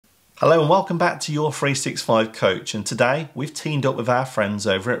Hello and welcome back to your 365 Coach, and today we've teamed up with our friends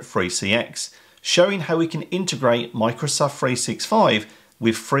over at FreeCX, showing how we can integrate Microsoft 365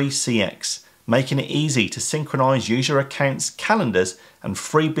 with FreeCX, making it easy to synchronize user accounts, calendars and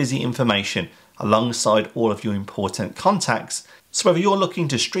free busy information alongside all of your important contacts. So whether you're looking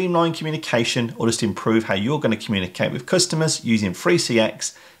to streamline communication or just improve how you're going to communicate with customers using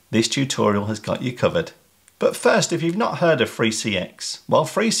FreeCX, this tutorial has got you covered. But first, if you've not heard of FreeCX, well,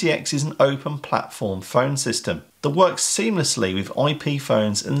 FreeCX is an open platform phone system that works seamlessly with IP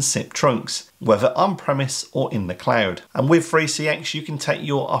phones and SIP trunks, whether on-premise or in the cloud. And with FreeCX, you can take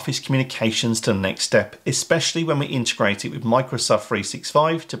your office communications to the next step, especially when we integrate it with Microsoft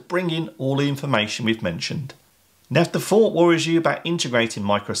 365 to bring in all the information we've mentioned. Now, if the thought worries you about integrating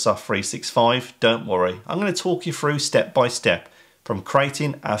Microsoft 365, don't worry. I'm going to talk you through step by step from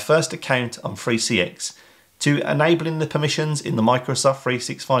creating our first account on FreeCX to enabling the permissions in the Microsoft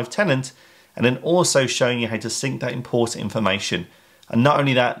 365 tenant, and then also showing you how to sync that important information. And not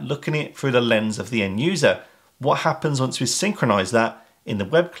only that, looking at it through the lens of the end user, what happens once we synchronize that in the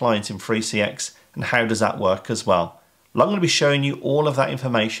web client in FreeCX, and how does that work as well? Well, I'm going to be showing you all of that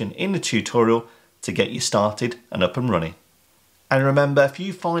information in the tutorial to get you started and up and running. And remember, if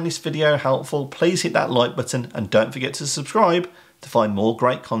you find this video helpful, please hit that like button and don't forget to subscribe to find more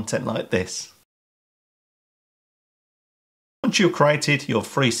great content like this. Once you've created your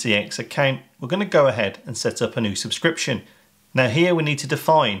FreeCX account, we're going to go ahead and set up a new subscription. Now here we need to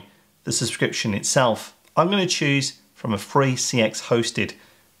define the subscription itself. I'm going to choose from a FreeCX hosted,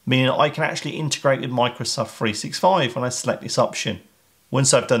 meaning I can actually integrate with Microsoft 365 when I select this option.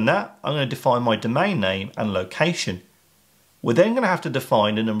 Once I've done that, I'm going to define my domain name and location. We're then going to have to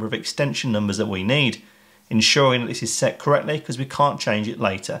define the number of extension numbers that we need, ensuring that this is set correctly because we can't change it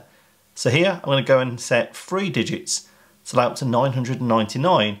later. So here I'm going to go and set 3 digits. So up to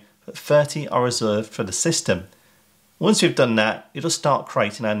 999, but 30 are reserved for the system. Once we've done that, it'll start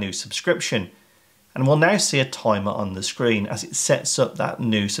creating our new subscription. And we'll now see a timer on the screen as it sets up that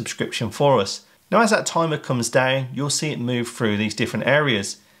new subscription for us. Now as that timer comes down, you'll see it move through these different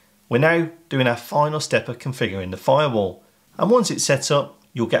areas. We're now doing our final step of configuring the firewall. And once it's set up,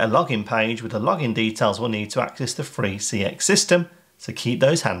 you'll get a login page with the login details we'll need to access the FreeCX system, so keep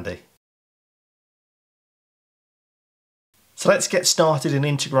those handy. So let's get started and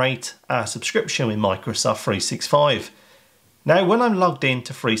integrate our subscription with Microsoft 365. Now when I'm logged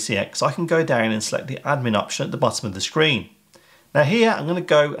into FreeCX, I can go down and select the admin option at the bottom of the screen. Now here I'm going to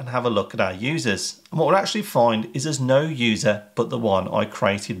go and have a look at our users, and what we'll actually find is there's no user but the one I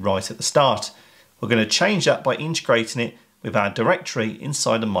created right at the start. We're going to change that by integrating it with our directory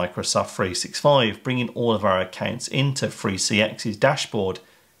inside of Microsoft 365, bringing all of our accounts into FreeCX's dashboard.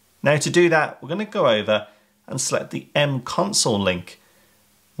 Now to do that, we're going to go over and select the M-Console link.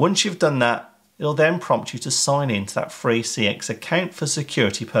 Once you've done that, it'll then prompt you to sign into that FreeCX account for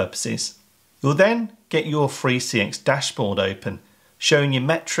security purposes. You'll then get your FreeCX dashboard open, showing you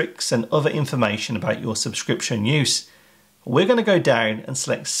metrics and other information about your subscription use. We're going to go down and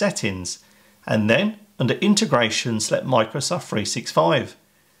select Settings, and then under Integration, select Microsoft 365.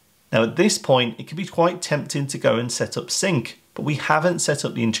 Now at this point, it can be quite tempting to go and set up sync, but we haven't set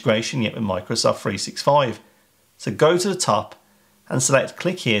up the integration yet with Microsoft 365. So go to the top and select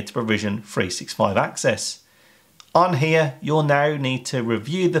click here to provision 365 access. On here, you'll now need to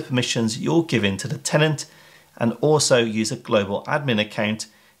review the permissions you're giving to the tenant and also use a global admin account,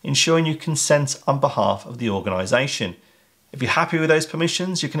 ensuring you consent on behalf of the organization. If you're happy with those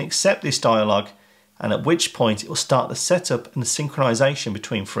permissions, you can accept this dialog, and at which point it will start the setup and the synchronization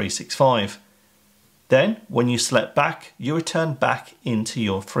between 365. Then, when you select back, you return back into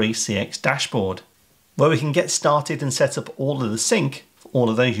your FreeCX dashboard, where we can get started and set up all of the sync for all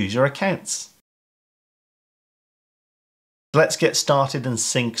of those user accounts. Let's get started and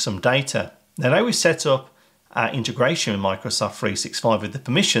sync some data. Now we've set up our integration with Microsoft 365 with the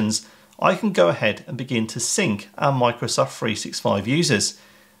permissions, I can go ahead and begin to sync our Microsoft 365 users.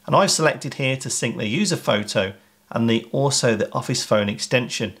 And I've selected here to sync the user photo and also the Office phone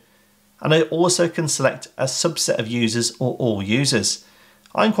extension. And I also can select a subset of users or all users.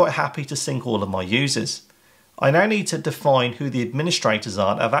 I'm quite happy to sync all of my users. I now need to define who the administrators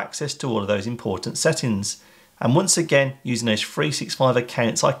are that have access to all of those important settings. And once again, using those 365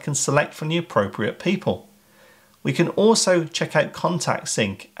 accounts, I can select from the appropriate people. We can also check out contact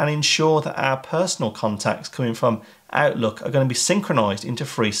sync and ensure that our personal contacts coming from Outlook are going to be synchronized into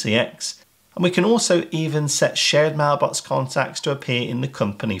FreeCX. And we can also even set shared mailbox contacts to appear in the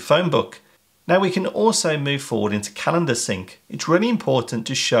company phone book. Now we can also move forward into calendar sync. It's really important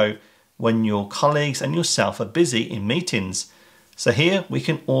to show when your colleagues and yourself are busy in meetings. So here we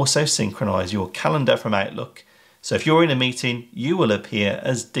can also synchronize your calendar from Outlook. So if you're in a meeting, you will appear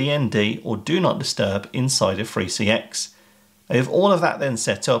as DND or Do Not Disturb inside of 3CX. Now with all of that then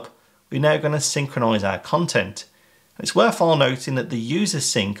set up, we're now going to synchronize our content. It's worthwhile noting that the user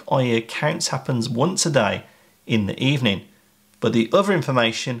sync, i.e. accounts, happens once a day in the evening, but the other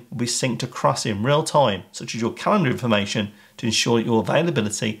information will be synced across in real time, such as your calendar information, to ensure that your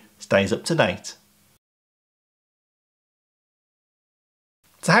availability stays up to date.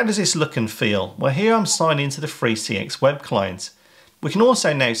 So how does this look and feel? Well, here I'm signed into the 3CX web client. We can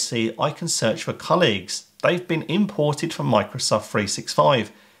also now see I can search for colleagues. They've been imported from Microsoft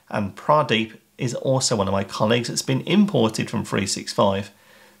 365, and Pradeep is also one of my colleagues that's been imported from 365.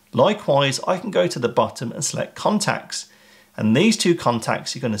 Likewise, I can go to the bottom and select contacts. And these two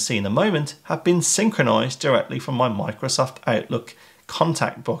contacts you're going to see in a moment have been synchronized directly from my Microsoft Outlook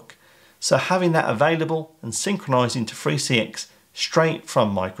contact book. So having that available and synchronized into 3CX straight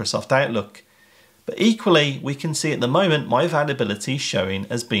from Microsoft Outlook. But equally, we can see at the moment my availability showing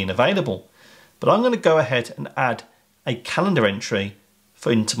as being available. But I'm going to go ahead and add a calendar entry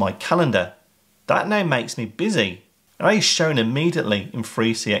into my calendar. That now makes me busy. And that is shown immediately in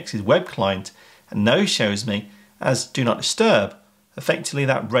 3CX's web client, and now shows me as Do Not Disturb, effectively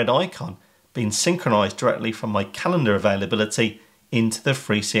that red icon being synchronized directly from my calendar availability into the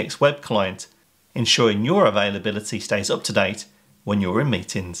 3CX web client, ensuring your availability stays up to date when you're in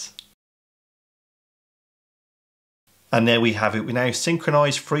meetings. And there we have it. We now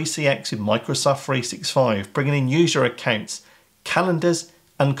synchronize 3CX with Microsoft 365, bringing in user accounts, calendars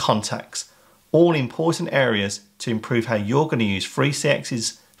and contacts, all important areas to improve how you're going to use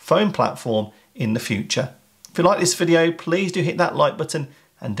 3CX's phone platform in the future. If you like this video, please do hit that like button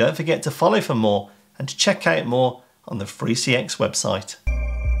and don't forget to follow for more and to check out more on the 3CX website.